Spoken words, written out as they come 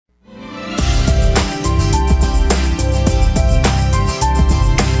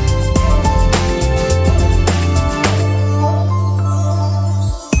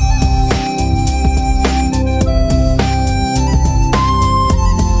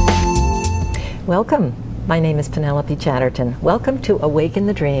Welcome. My name is Penelope Chatterton. Welcome to Awaken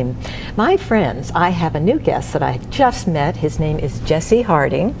the Dream. My friends, I have a new guest that I just met. His name is Jesse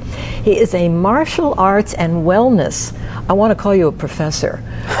Harding. He is a martial arts and wellness, I want to call you a professor,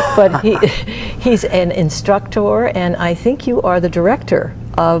 but he's an instructor, and I think you are the director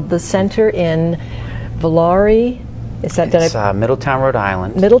of the center in Valari. It's Middletown, Rhode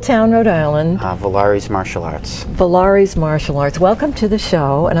Island. Middletown, Rhode Island. Valari's Martial Arts. Valari's Martial Arts. Welcome to the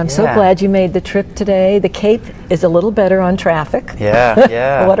show, and I'm so glad you made the trip today. The Cape is a little better on traffic. Yeah,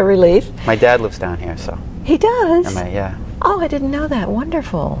 yeah. What a relief. My dad lives down here, so. He does? Yeah. Oh, I didn't know that.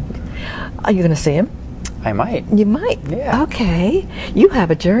 Wonderful. Are you going to see him? I might. You might? Yeah. Okay. You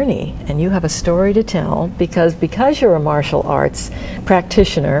have a journey, and you have a story to tell, because you're a martial arts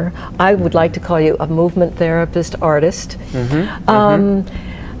practitioner, I would like to call you a movement therapist, artist.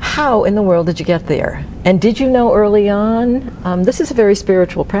 How in the world did you get there? And did you know early on, this is a very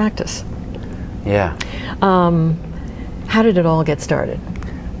spiritual practice. Yeah. How did it all get started?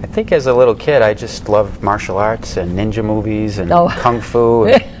 I think as a little kid, I just loved martial arts and ninja movies and kung fu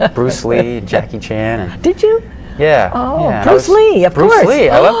and Bruce Lee and Jackie Chan. And did you? Yeah. Oh, yeah. Bruce Lee, of course. Bruce Lee.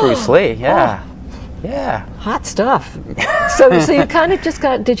 I love Bruce Lee. Yeah. Yeah. Hot stuff. So you kind of just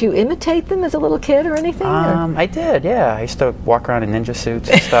did you imitate them as a little kid or anything? I did, yeah. I used to walk around in ninja suits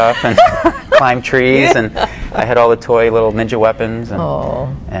and stuff and climb trees, and I had all the toy little ninja weapons.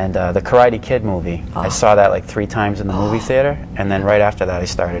 And the Karate Kid movie, I saw that like 3 times in the movie theater, and then right after that I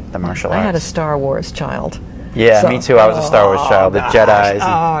started the martial arts. I had a Star Wars child. Yeah, me too. I was a Star Wars child, the Jedis.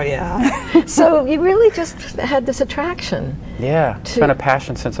 Oh, yeah. So you really just had this attraction. Yeah, it's been a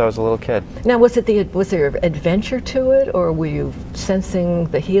passion since I was a little kid. Now, was there adventure to it, or were you sensing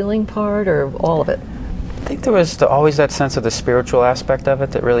the healing part, or all of it? I think there was always that sense of the spiritual aspect of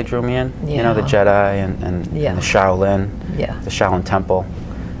it that really drew me in. Yeah. You know, the Jedi and the Shaolin, the Shaolin Temple,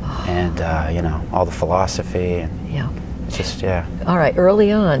 and you know, all the philosophy and. Just, All right,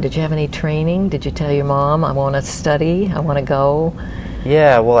 early on, did you have any training? Did you tell your mom, I want to study, I want to go?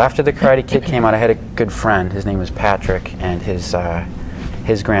 Yeah, well, after the Karate Kid came out, I had a good friend. His name was Patrick, and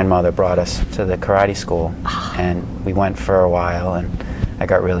his grandmother brought us to the karate school, and we went for a while, and I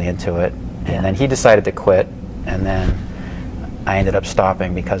got really into it. And then he decided to quit, and then I ended up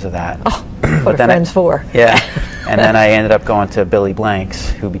stopping because of that. Oh, what are friends for? Yeah, and then I ended up going to Billy Blanks,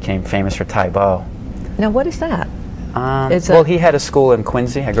 who became famous for Tai Bo. Now, what is that? Well, he had a school in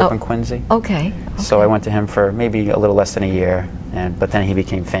Quincy. I grew up in Quincy. Okay. So I went to him for maybe a little less than a year, but then he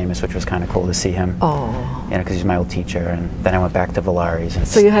became famous, which was kind of cool to see him. Oh. You know, because he's my old teacher, and then I went back to Valari's. And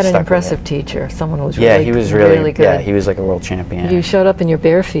so you had an impressive teacher. Someone was he was really good. Yeah, he was like a world champion. You showed up in your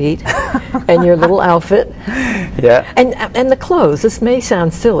bare feet and your little outfit. Yeah. And the clothes. This may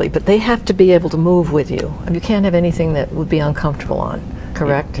sound silly, but they have to be able to move with you. You can't have anything that would be uncomfortable on.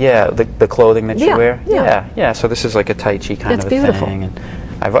 Correct? Yeah, the clothing that you wear. Yeah. Yeah. So this is like a Tai Chi kind of a beautiful. thing, and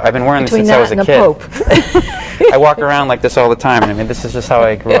I've been wearing this Between since I was a and kid. Pope. I walk around like this all the time. I mean, this is just how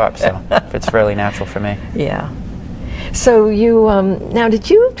I grew up, so it's fairly natural for me. Yeah. So you now, did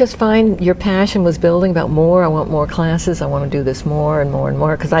you just find your passion was building about more? I want more classes. I want to do this more and more and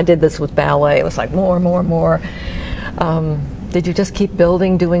more. Because I did this with ballet. It was like more, more, more. Did you just keep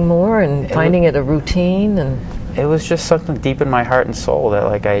building, doing more, and finding it a routine? And it was just something deep in my heart and soul that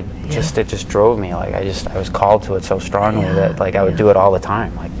like it just drove me. Like I was called to it so strongly that like I would do it all the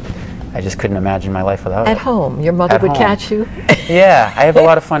time. Like I just couldn't imagine my life without it. At home, your mother would catch you? Yeah, I have a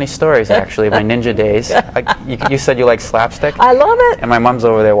lot of funny stories actually, my ninja days. You said you like slapstick? I love it. And my mom's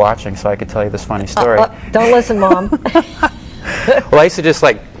over there watching, so I could tell you this funny story. Don't listen, Mom. Well, I used to just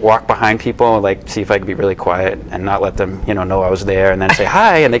like walk behind people and like see if I could be really quiet and not let them, know I was there, and then say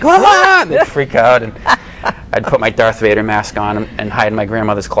hi, and they go, ah, and they'd freak out, and I'd put my Darth Vader mask on and hide in my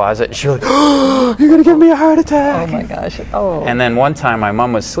grandmother's closet, and she'd be like, oh, you're gonna give me a heart attack. Oh my gosh. Oh. And then one time my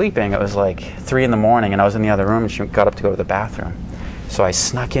mom was sleeping. It was like 3 in the morning, and I was in the other room, and she got up to go to the bathroom. So I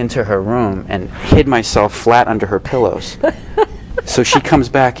snuck into her room and hid myself flat under her pillows. So she comes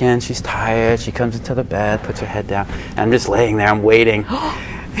back in, she's tired, she comes into the bed, puts her head down, and I'm just laying there, I'm waiting.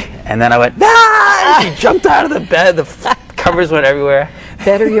 And then I went, ah! She jumped out of the bed, the covers went everywhere.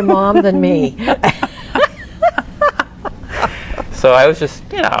 Better your mom than me. So I was just,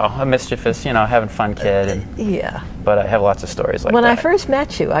 a mischievous, having fun kid. And, but I have lots of stories like that. When I first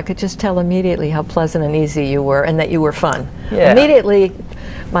met you, I could just tell immediately how pleasant and easy you were, and that you were fun. Yeah. Immediately,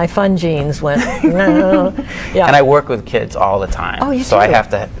 my fun genes went, no. Yeah. And I work with kids all the time. Oh, you so do? I have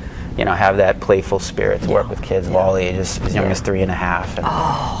to, you know, have that playful spirit to work with kids of all ages, as young as 3 and a half,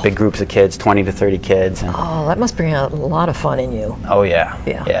 and big groups of kids, 20 to 30 kids. And Oh, that must bring out a lot of fun in you. oh yeah,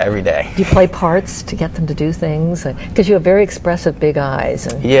 every day. Do you play parts to get them to do things? Because you have very expressive big eyes.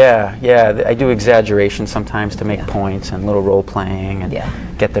 And Yeah, I do exaggeration sometimes to make points and little role playing and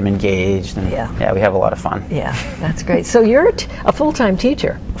get them engaged. And we have a lot of fun. Yeah, that's great. So you're a full-time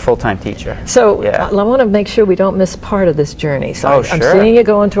teacher. Full-time teacher. So I want to make sure we don't miss part of this journey. So I'm sure. seeing you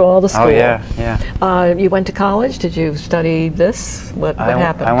going through all the school. Oh yeah. You went to college? Did you study this? What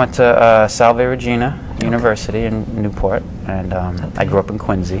happened? I went to Salve Regina University in Newport, and I grew up in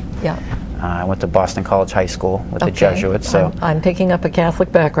Quincy. Yeah. I went to Boston College High School with the Jesuits. So I'm picking up a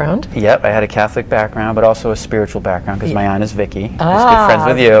Catholic background. Yep, I had a Catholic background, but also a spiritual background because my aunt is Vicky. Who's Ah, good friends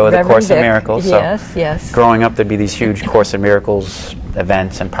with you with the Reverend Course Vic. in Miracles. Yes, so yes. Growing up, there'd be these huge Course in Miracles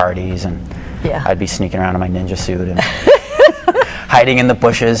events and parties, and I'd be sneaking around in my ninja suit and hiding in the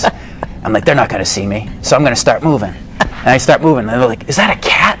bushes. I'm like, they're not going to see me, so I'm going to start moving. And I start moving, and they're like, is that a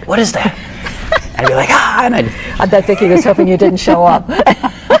cat? What is that? I'd be like, and I bet Vicky was hoping you didn't show up.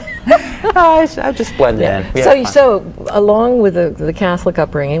 I just blended in. So along with the Catholic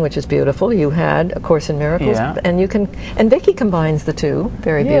upbringing, which is beautiful, you had A Course in Miracles, and Vicky combines the two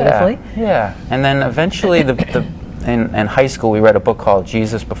very beautifully. Yeah, and then eventually in high school we read a book called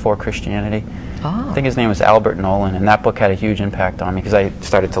Jesus Before Christianity. I think his name was Albert Nolan, and that book had a huge impact on me because I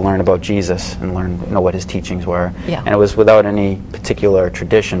started to learn about Jesus and learn what his teachings were. And it was without any particular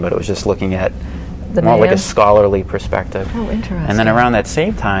tradition, but it was just looking at more like a scholarly perspective. Oh, interesting. And then around that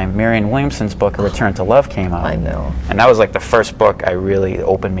same time, Marianne Williamson's book, A Return to Love, came out. I know. And that was like the first book I really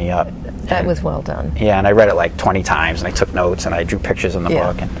opened me up. That was well done. Yeah, and I read it like 20 times, and I took notes, and I drew pictures in the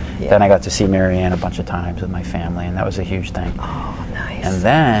book. And then I got to see Marianne a bunch of times with my family, and that was a huge thing. Oh, nice. And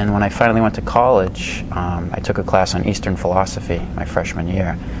then when I finally went to college, I took a class on Eastern philosophy my freshman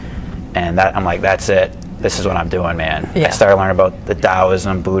year. And I'm like, that's it. This is what I'm doing, man. I started learning about the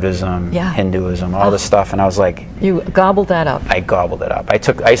Taoism, Buddhism, Hinduism, all this stuff, and I was like... You gobbled that up. I gobbled it up.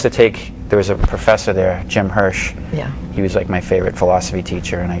 I used to take... There was a professor there, Jim Hirsch. Yeah. He was like my favorite philosophy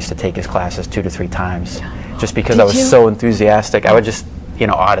teacher, and I used to take his classes 2 to 3 times. Just because I was so enthusiastic. I would just,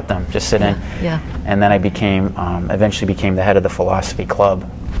 audit them, just sit in. Yeah. And then I eventually became the head of the philosophy club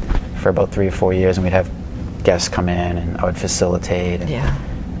for about 3 or 4 years, and we'd have guests come in, and I would facilitate.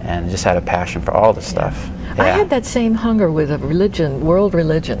 And just had a passion for all this stuff. I had that same hunger with world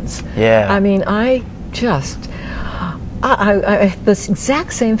religions. I mean, the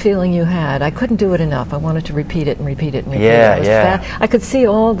exact same feeling you had. I couldn't do it enough. I wanted to repeat it and repeat it and repeat it. I could see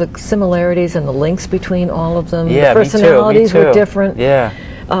all the similarities and the links between all of them. The personalities were different.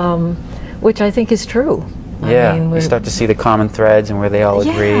 Which I think is true. I mean, you start to see the common threads and where they all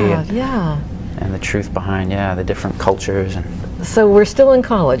agree. And the truth behind, the different cultures. And so we're still in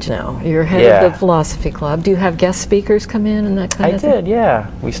college now. You're head of the philosophy club. Do you have guest speakers come in and that kind of thing? I did,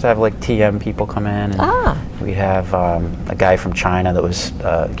 yeah. We used to have like TM people come in. And we'd have a guy from China that was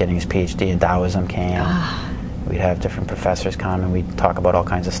getting his PhD in Taoism came. We'd have different professors come and we'd talk about all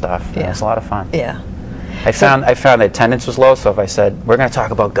kinds of stuff. And it was a lot of fun. I found the attendance was low, so if I said, we're going to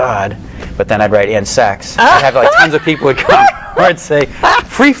talk about God, but then I'd write and sex, I'd have like tons of people would come. Or I'd say,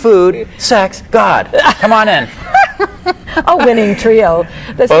 free food, sex, God. Come on in. Winning trio.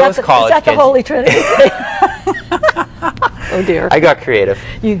 Is that the Holy Trinity? Oh dear. I got creative.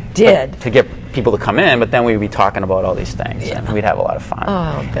 You did. To get people to come in, but then we'd be talking about all these things, and we'd have a lot of fun.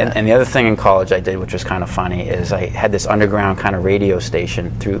 And the other thing in college I did, which was kind of funny, is I had this underground kind of radio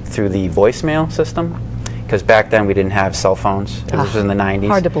station through the voicemail system. Because back then we didn't have cell phones. It was in the 90s.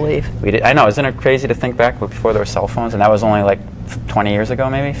 Hard to believe. I know, isn't it crazy to think back before there were cell phones? And that was only like 20 years ago,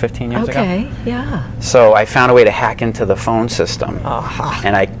 maybe 15 years ago. Okay, yeah. So I found a way to hack into the phone system,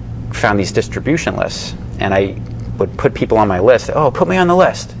 and I found these distribution lists, and I would put people on my list. Put me on the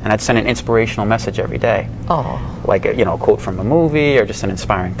list, and I'd send an inspirational message every day. Like a quote from a movie, or just an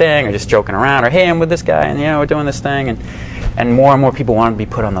inspiring thing, or just joking around, or hey, I'm with this guy, and we're doing this thing, and more and more people wanted to be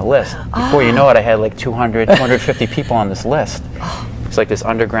put on the list. Before you know it, I had like 200, 250 people on this list. It's like this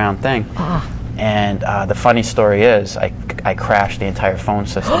underground thing. And the funny story is, I crashed the entire phone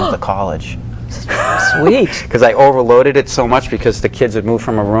system at the college. Sweet. Because I overloaded it so much because the kids would move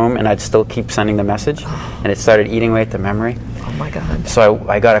from a room and I'd still keep sending the message, and it started eating away at the memory. Oh my God. So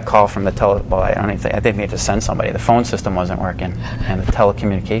I got a call from the I think we had to send somebody. The phone system wasn't working, and the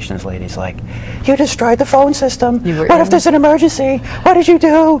telecommunications lady's like, "You destroyed the phone system. What if there's an emergency? What did you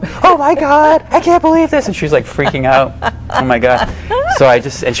do? Oh my God, I can't believe this!" And she was like freaking out. Oh my God. So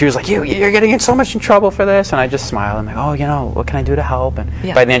and she was like, "You're getting in so much in trouble for this," and I just smiled. I'm like, "Oh, what can I do to help?" And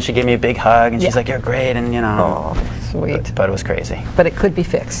by then she gave me a big hug, and she's like, "You're great," and Sweet. But it was crazy. But it could be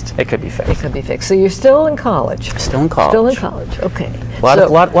fixed. It could be It fixed. could be fixed. So you're still in college. Still in college. Still in college. Okay.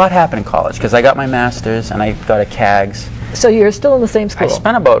 Lot happened in college because I got my master's and I got a CAGS. So you're still in the same school. I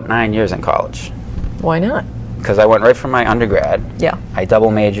spent about 9 years in college Why not? because I went right from my undergrad. Yeah. I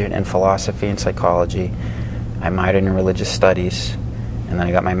double majored in philosophy and psychology. I minored in religious studies, and then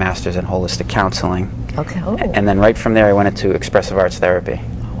I got my master's in holistic counseling. Okay. Oh. And then right from there, I went into expressive arts therapy.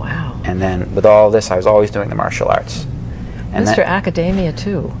 Wow. And then with all this, I was always doing the martial arts. And Mr. that- Academia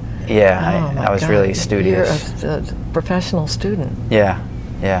too. Yeah, Oh, my I was God. really studious. You're a professional student. Yeah.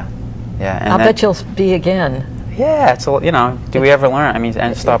 And I'll then- bet you'll be again. Yeah, it's do we ever learn? I mean,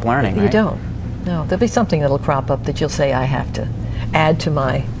 and stop learning, You right? don't. No, there'll be something that'll crop up that you'll say, I have to add to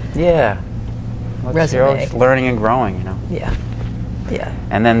my, Yeah. You're always Resume. learning and growing, yeah.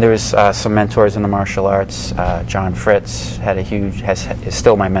 And then there's some mentors in the martial arts. John Fritz is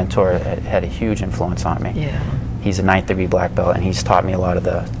still my mentor. Had a huge influence on me. Yeah. He's a 9th degree black belt, and he's taught me a lot of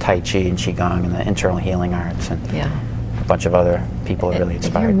the Tai Chi and Qigong and the internal healing arts, and Yeah. a bunch of other people that really And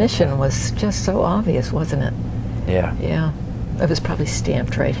inspired your me. mission was just so obvious, wasn't it? Yeah. Yeah. It was probably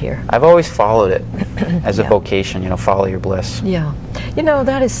stamped right here. I've always followed it as a Yeah. vocation, follow your bliss. Yeah.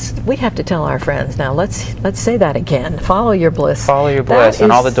 That is, we have to tell our friends now. Let's say that again. Follow your bliss. Follow your That bliss,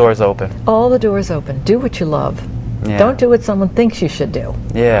 and all the is- doors open. All the doors open. Do what you love. Yeah. Don't do what someone thinks you should do,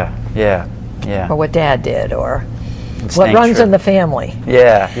 Yeah. or what Dad did, or And what staying runs true. in the family.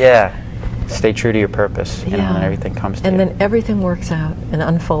 Yeah. Stay true to your purpose, Yeah. and everything comes to And you. then everything works out and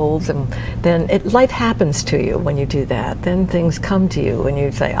unfolds, and then life happens to you when you do that. Then things come to you, and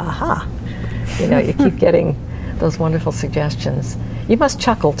you say, "Aha!" You keep getting those wonderful suggestions. You must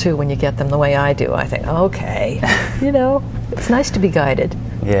chuckle too when you get them, the way I do. I think, "Okay, it's nice to be guided."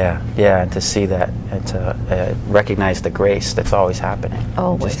 Yeah, and to see that, and to recognize the grace that's always happening.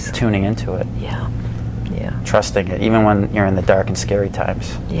 Always. Just tuning into it, Yeah. trusting it, even when you're in the dark and scary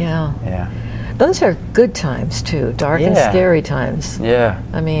times. Yeah. Yeah. Those are good times too, dark and Yeah. scary times. Yeah.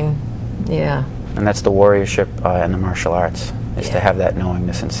 I mean, yeah. And that's the warriorship in the martial arts, is to Yeah. have that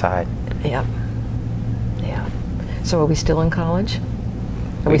knowingness inside. Yeah. So are we still in college?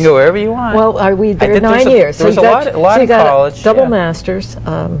 We can go wherever you want. Well, are we there did- 9 years? There was you a got, lot you in got college. a double yeah. master's,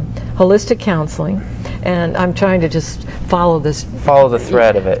 holistic counseling, and I'm trying to just follow this. Follow the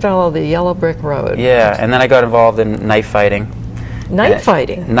thread of it. Follow the yellow brick road. Yeah, and then I got involved in knife fighting. Knife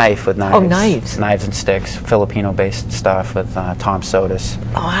fighting. Knife with knives. Oh, knives. Knives and sticks, Filipino-based stuff with Tom Sodas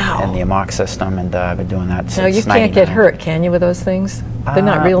Wow. and the Amok system, and I've been doing that since Now you can't get 99. hurt, can you, with those things? They're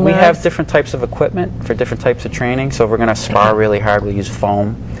not real We knives. have different types of equipment for different types of training. So if we're going to spar really hard, we'll use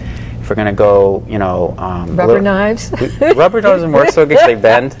foam. If we're going to go, Rubber knives. Rubber doesn't work so good because they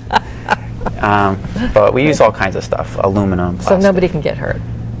bend. But we use all kinds of stuff, aluminum, So plastic. nobody can get hurt.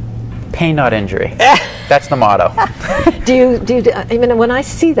 Pain, not injury. That's the motto. I mean, when I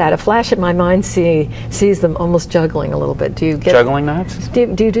see that, a flash in my mind sees them almost juggling a little bit. Do you get Juggling knives? Do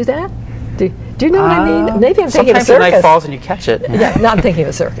you do that? Do you know what I mean? Maybe I'm thinking of a Sometimes the circus. knife falls and you catch it. Yeah, no, I'm thinking of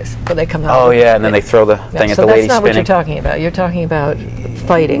a circus where they come out. Oh yeah, and then they throw the thing at so the lady that's not what you're spinning. talking about. You're talking about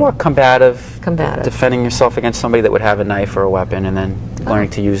fighting. More combative. Combative. Defending yourself against somebody that would have a knife or a weapon, and then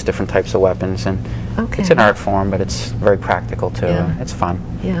learning to use different types of weapons. And Okay. it's an art form, but it's very practical too. Yeah. It's fun.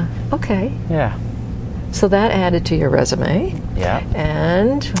 Yeah. Okay. Yeah. So that added to your resume. Yeah.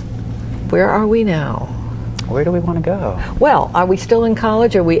 And where are we now? Where do we want to go? Well, are we still in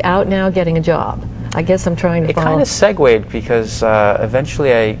college? Or are we out now getting a job? I guess I'm trying to It follow. kind of segued because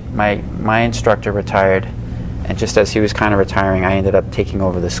eventually my instructor retired, and just as he was kind of retiring, I ended up taking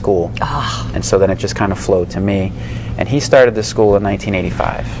over the school. And so then it just kind of flowed to me. And he started the school in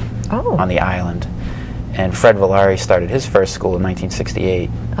 1985 Oh. on the island. And Fred Villari started his first school in 1968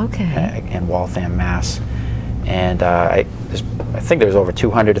 Okay. in Waltham, Mass. And I think there's over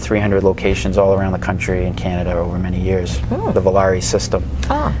 200 to 300 locations all around the country and Canada over many years, Oh. the Villari system.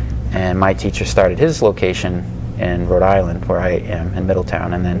 Ah. And my teacher started his location in Rhode Island, where I am, in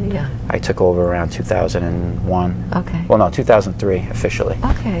Middletown, and then Yeah. I took over around 2001. Okay. Well, no, 2003 officially.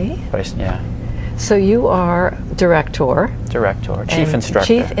 Okay. But yeah, So you are director. director, chief And instructor.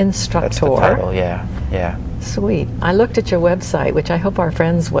 chief instructor. That's the title. Yeah, yeah. Sweet. I looked at your website, which I hope our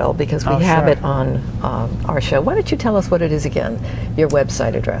friends will, because we Oh, have sure. it on our show. Why don't you tell us what it is again, your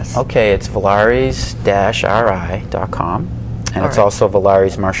website address? Okay, it's Villaris-ri.com, and All it's right. also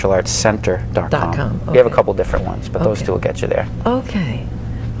VillarisMartialArtsCenter.com. .com, We have a okay. couple different ones, but those Okay. two will get you there. Okay.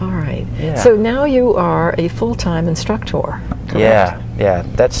 All right. Yeah. So now you are a full-time instructor. Correct? Yeah.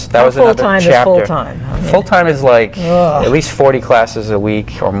 That How was another full-time is chapter. full-time? I mean- Full-time is like Ugh. at least 40 classes a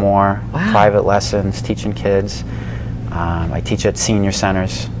week or more, Wow. private lessons, teaching kids. I teach at senior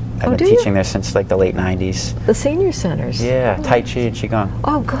centers I've been do you? teaching there since like the late 90s. The senior centers? Yeah, Tai Chi and Qigong.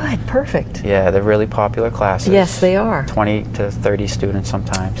 Oh, good. Perfect. Yeah, they're really popular classes. Yes, they are. 20 to 30 students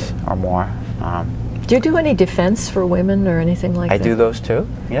sometimes or more. Do you do any defense for women or anything like I that? do those too.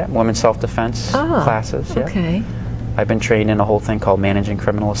 Yeah, women's self-defense classes. Yeah. Okay. I've been trained in a whole thing called Managing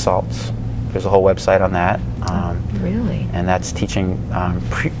Criminal Assaults. There's a whole website on that. Really? And that's teaching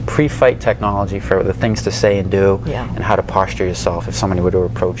pre-fight technology for the things to say and do, and how to posture yourself if somebody were to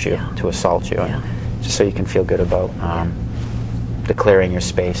approach you to assault you, and just so you can feel good about declaring your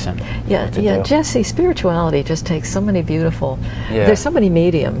space and what to do. Jesse, spirituality just takes so many beautiful. There's so many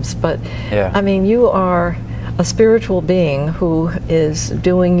mediums, but I mean, you are a spiritual being who is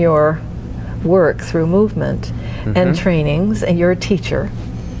doing your work through movement and trainings, and you're a teacher.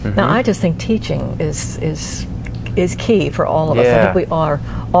 Now, I just think teaching is key for all of us. I think we are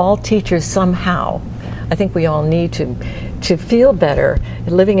all teachers somehow. I think we all need to feel better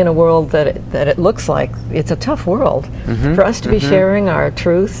living in a world that it looks like it's a tough world. For us to be sharing our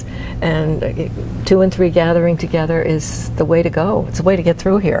truth, and 2 and 3 gathering together is the way to go. It's a way to get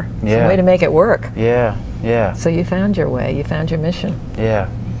through here. It's a way to make it work. Yeah. So you found your way. You found your mission. Yeah,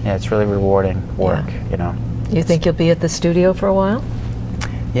 it's really rewarding work, you know. You think you'll be at the studio for a while?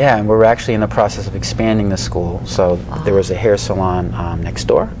 Yeah, and we're actually in the process of expanding the school. So there was a hair salon next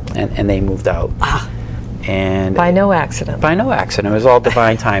door, and they moved out. And by no accident. By no accident. It was all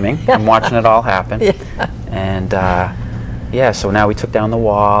divine timing. I'm watching it all happen. And so now we took down the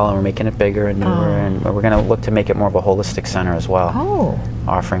wall, and we're making it bigger and newer, and we're going to look to make it more of a holistic center as well.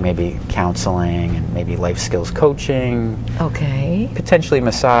 Offering maybe counseling and maybe life skills coaching. Okay. Potentially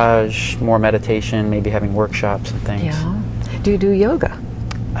massage, more meditation, maybe having workshops and things. Yeah. Do you do yoga?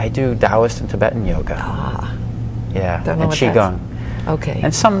 I do Taoist and Tibetan yoga. Yeah, and Qigong. Okay.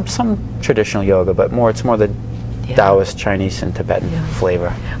 And some traditional yoga, but it's more the Taoist, Chinese, and Tibetan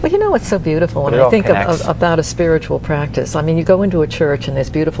flavor. Well, you know what's so beautiful when I think about a spiritual practice? I mean, you go into a church and there's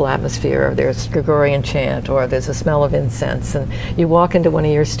beautiful atmosphere, or there's Gregorian chant, or there's a smell of incense, and you walk into one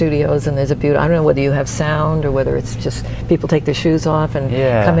of your studios and there's a beautiful, I don't know whether you have sound or whether it's just people take their shoes off and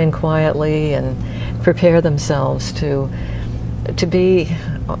come in quietly and prepare themselves to be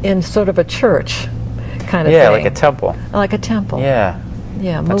in sort of a church kind of thing. Yeah, like a temple. Like a temple. Yeah.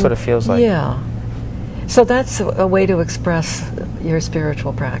 That's what it feels like. Yeah. So that's a way to express your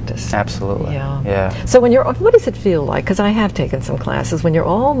spiritual practice. Absolutely. Yeah. So when what does it feel like? Because I have taken some classes, when you're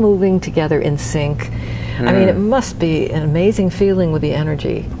all moving together in sync. I mean, it must be an amazing feeling with the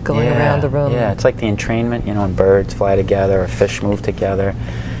energy going around the room. Yeah, it's like the entrainment, you know, when birds fly together or fish move together,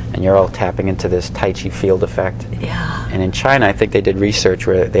 and you're all tapping into this Tai Chi field effect. Yeah. And in China, I think they did research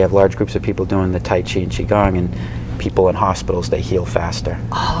where they have large groups of people doing the Tai Chi and Qigong, and people in hospitals, they heal faster.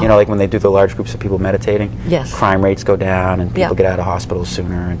 You know, like when they do the large groups of people meditating, crime rates go down and people get out of hospitals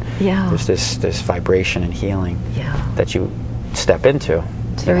sooner, and there's this vibration and healing that you step into.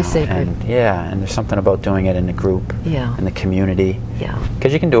 It's very sacred. And and there's something about doing it in a group, in the community.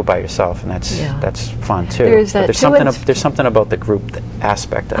 Because you can do it by yourself, and that's fun too. There's something about the group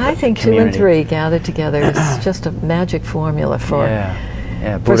aspect of it. I think community. 2 and 3 gathered together is just a magic formula for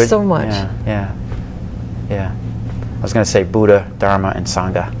Buddha, so much. Yeah. I was going to say Buddha, Dharma, and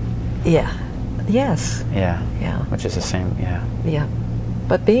Sangha. Yes. Yeah. Which is the same. Yeah.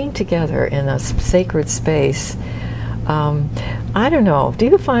 But being together in a sacred space. I don't know. Do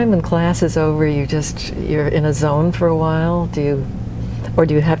you find when class is over, you're in a zone for a while? Or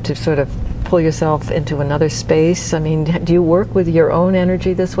do you have to sort of pull yourself into another space? I mean, do you work with your own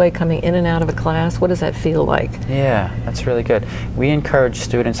energy this way, coming in and out of a class? What does that feel like? Yeah, that's really good. We encourage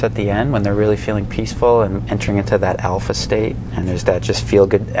students at the end, when they're really feeling peaceful and entering into that alpha state, and there's that just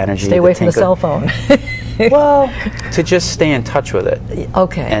feel-good energy. Stay away from the cell phone. Well, to just stay in touch with it.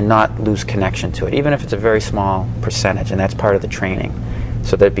 Okay. And not lose connection to it, even if it's a very small percentage, and that's part of the training,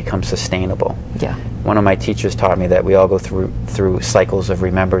 so that it becomes sustainable. Yeah. One of my teachers taught me that we all go through cycles of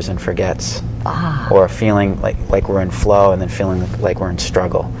remembers and forgets, or feeling like we're in flow, and then feeling like we're in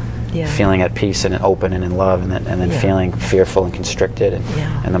struggle. Feeling at peace and open and in love, and then feeling fearful and constricted,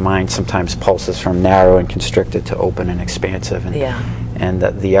 and the mind sometimes pulses from narrow and constricted to open and expansive. And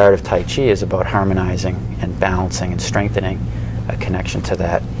the art of Tai Chi is about harmonizing and balancing and strengthening a connection to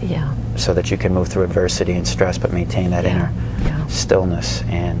that, so that you can move through adversity and stress, but maintain that inner stillness.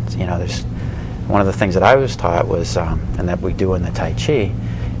 And there's one of the things that I was taught was, and that we do in the Tai Chi,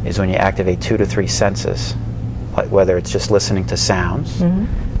 is when you activate 2 to 3 senses, like whether it's just listening to sounds,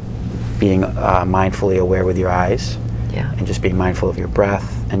 being mindfully aware with your eyes, and just being mindful of your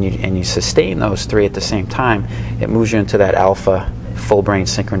breath, and you sustain those 3 at the same time, it moves you into that alpha full brain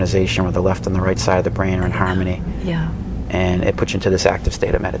synchronization where the left and the right side of the brain are in harmony. and it puts you into this active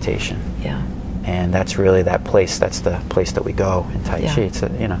state of meditation. Yeah. And that's really that place. That's the place that we go in Tai Chi. It's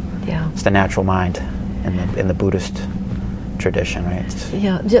it's the natural mind in the Buddhist tradition, right?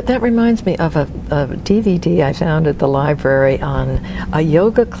 That reminds me of a DVD I found at the library on a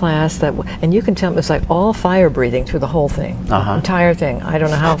yoga class that, and you can tell me, it's like all fire breathing through the whole thing, the entire thing. I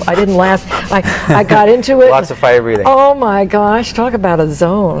don't know how, I didn't last, I got into it. Lots of fire breathing. Oh my gosh, talk about a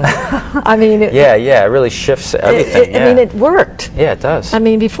zone. I mean, it really shifts everything. I mean, it worked. Yeah, it does. I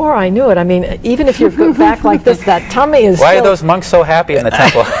mean, before I knew it, I mean, even if you go back like this, that tummy is Why are those monks so happy in the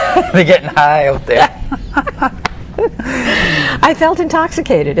temple? They're getting high out there. I felt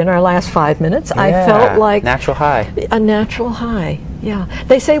intoxicated in our last 5 minutes. I felt like natural high. A natural high. Yeah.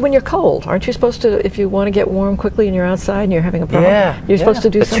 They say when you're cold, aren't you supposed to, if you want to get warm quickly and you're outside and you're having a problem, you're supposed to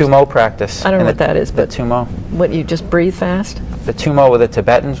do something? The Tumo practice. I don't know what that is, but the Tumo. What, you just breathe fast? The Tumo with the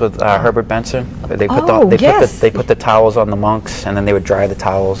Tibetans with Herbert Benson. They put the towels on the monks, and then they would dry the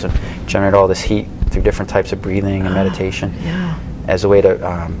towels and generate all this heat through different types of breathing and meditation as a way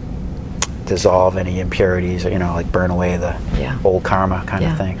to dissolve any impurities, or, like burn away the old karma kind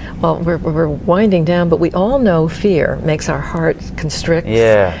of thing. Well, we're winding down, but we all know fear makes our heart constrict,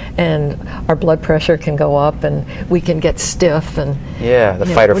 and our blood pressure can go up, and we can get stiff, and the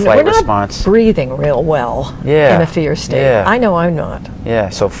fight or flight response. We're not breathing real well in a fear state. I know I'm not.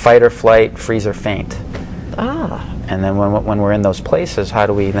 So fight or flight, freeze or faint. And then when we're in those places, how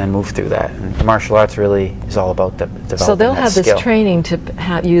do we then move through that? And the martial arts really is all about developing So they'll have skill. this training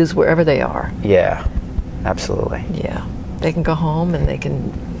to use wherever they are. Yeah, absolutely. Yeah, they can go home and they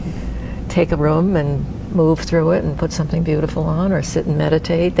can take a room and move through it and put something beautiful on, or sit and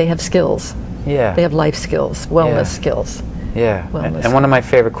meditate. They have skills. Yeah. They have life skills, wellness skills. Yeah, and one of my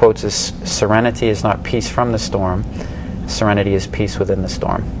favorite quotes is, "Serenity is not peace from the storm. Serenity is peace within the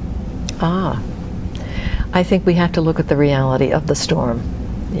storm." I think we have to look at the reality of the storm.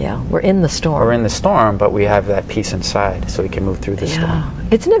 Yeah, we're in the storm. We're in the storm, but we have that peace inside, so we can move through the storm.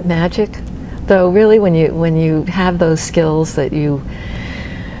 Isn't it magic, though? Really, when you have those skills, that you've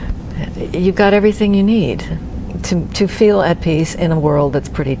got everything you need to feel at peace in a world that's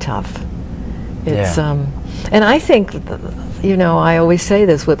pretty tough. It's and I think, I always say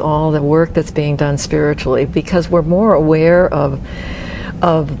this with all the work that's being done spiritually, because we're more aware of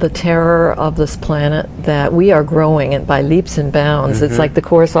the terror of this planet, that we are growing it by leaps and bounds. It's like the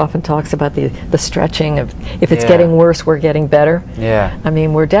Course often talks about the stretching of, if it's getting worse, we're getting better. I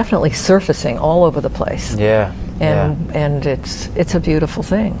mean, we're definitely surfacing all over the place. And it's a beautiful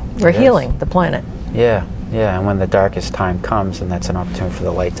thing. We're healing the planet. And when the darkest time comes, and that's an opportunity for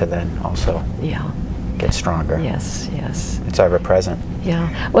the light to then also get stronger. Yes. It's ever present.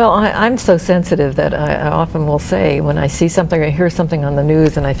 Well, I'm so sensitive that I often will say, when I see something or hear something on the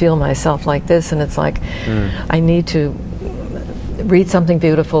news and I feel myself like this, and it's like I need to read something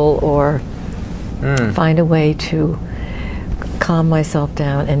beautiful, or find a way to calm myself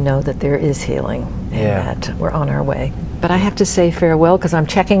down and know that there is healing, and that we're on our way. But I have to say farewell because I'm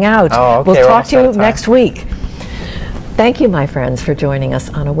checking out. We'll talk to you next week. Thank you, my friends, for joining us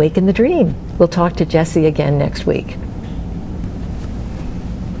on Awaken the Dream. We'll talk to Jessie again next week.